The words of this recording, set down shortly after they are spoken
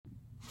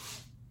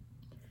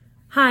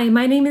Hi,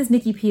 my name is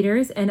Nikki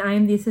Peters, and I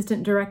am the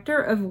Assistant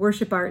Director of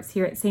Worship Arts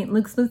here at St.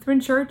 Luke's Lutheran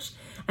Church,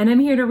 and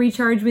I'm here to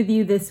recharge with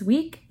you this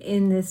week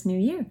in this new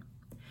year.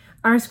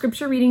 Our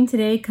scripture reading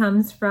today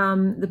comes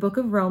from the book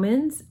of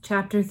Romans,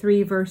 chapter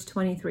 3, verse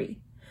 23.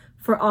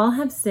 For all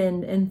have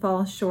sinned and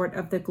fall short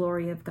of the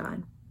glory of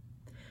God.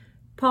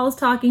 Paul's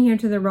talking here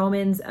to the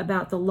Romans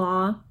about the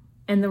law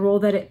and the role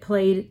that it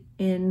played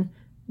in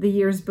the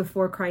years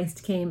before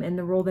Christ came and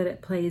the role that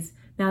it plays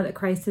now that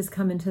Christ has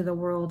come into the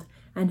world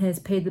and has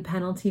paid the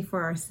penalty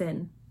for our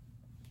sin.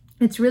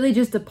 It's really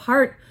just a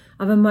part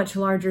of a much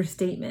larger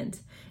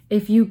statement.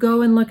 If you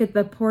go and look at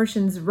the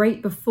portions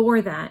right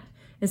before that,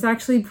 it's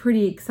actually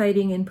pretty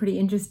exciting and pretty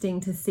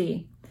interesting to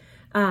see.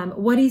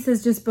 What he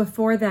says just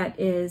before that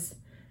is,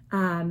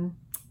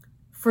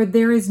 for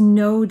there is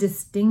no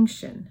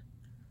distinction,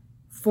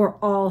 for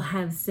all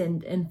have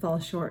sinned and fall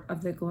short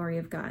of the glory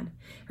of God.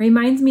 It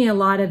reminds me a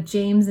lot of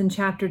James in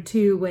chapter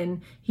 2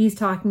 when he's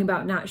talking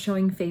about not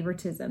showing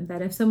favoritism,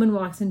 that if someone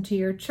walks into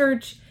your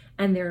church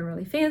and they're in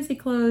really fancy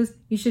clothes,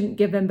 you shouldn't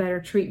give them better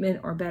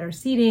treatment or better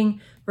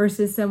seating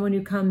versus someone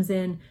who comes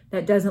in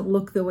that doesn't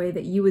look the way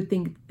that you would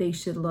think they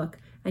should look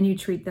and you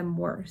treat them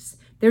worse.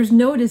 There's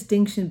no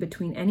distinction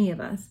between any of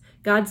us.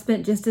 God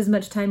spent just as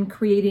much time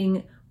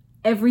creating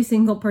every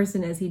single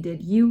person as he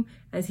did you,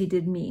 as he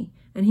did me.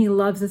 And he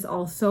loves us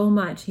all so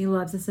much. He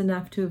loves us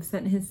enough to have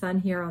sent his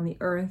son here on the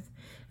earth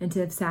and to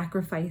have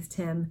sacrificed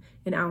him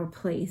in our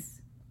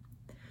place.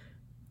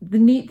 The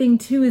neat thing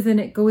too is then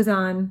it goes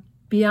on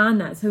beyond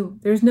that. So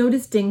there's no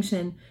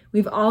distinction.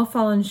 We've all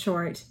fallen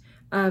short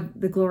of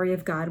the glory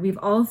of God. We've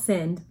all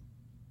sinned.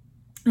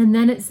 And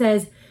then it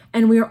says,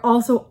 and we are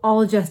also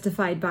all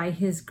justified by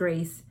his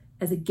grace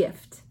as a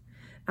gift.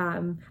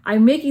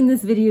 I'm making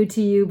this video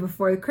to you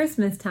before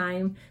Christmas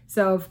time,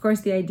 so of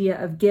course the idea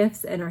of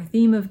gifts and our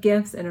theme of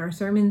gifts and our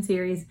sermon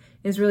series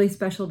is really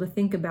special to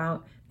think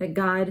about, that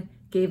God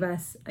gave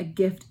us a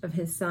gift of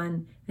his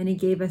son and he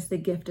gave us the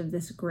gift of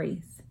this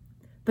grace.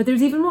 But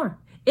there's even more.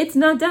 It's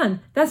not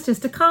done. That's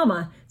just a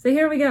comma. So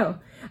here we go.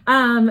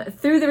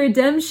 Through the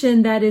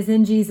redemption that is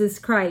in Jesus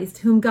Christ,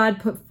 whom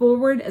God put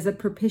forward as a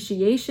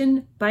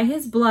propitiation by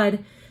his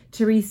blood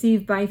to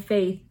receive by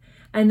faith.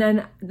 And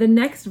then the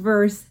next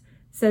verse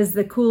says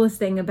the coolest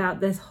thing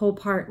about this whole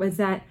part was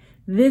that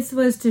this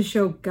was to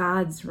show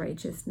God's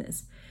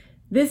righteousness.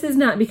 This is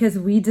not because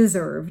we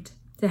deserved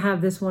to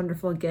have this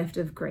wonderful gift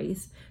of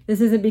grace.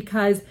 This isn't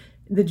because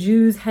the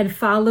Jews had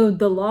followed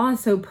the law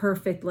so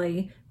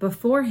perfectly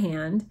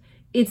beforehand.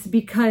 It's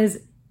because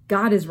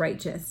God is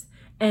righteous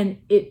and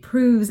it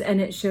proves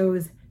and it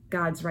shows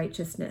God's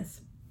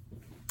righteousness.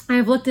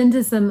 I've looked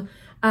into some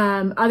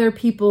other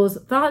people's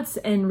thoughts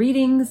and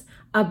readings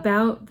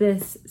about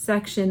this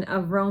section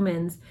of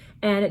Romans,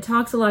 and it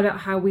talks a lot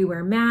about how we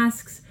wear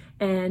masks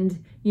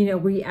and,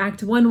 we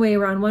act one way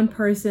around one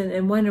person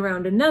and one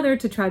around another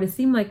to try to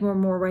seem like we're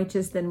more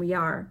righteous than we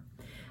are.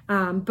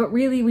 But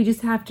really, we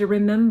just have to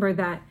remember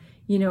that,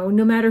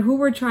 no matter who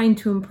we're trying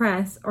to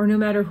impress or no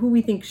matter who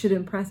we think should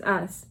impress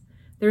us,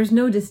 there's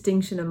no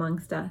distinction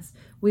amongst us.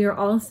 We are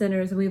all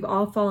sinners and we've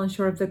all fallen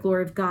short of the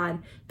glory of God.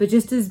 But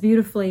just as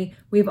beautifully,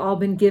 we've all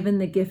been given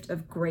the gift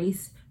of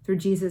grace through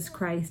Jesus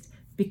Christ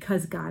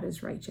because God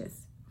is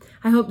righteous.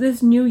 I hope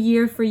this new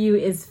year for you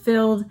is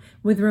filled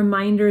with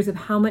reminders of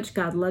how much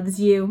God loves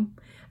you.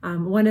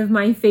 One of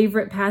my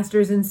favorite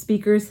pastors and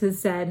speakers has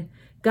said,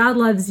 God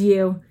loves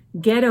you,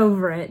 get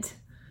over it.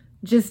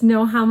 Just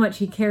know how much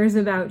he cares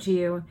about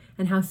you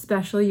and how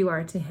special you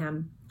are to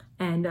him.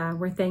 And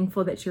we're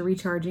thankful that you're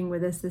recharging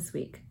with us this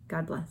week.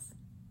 God bless.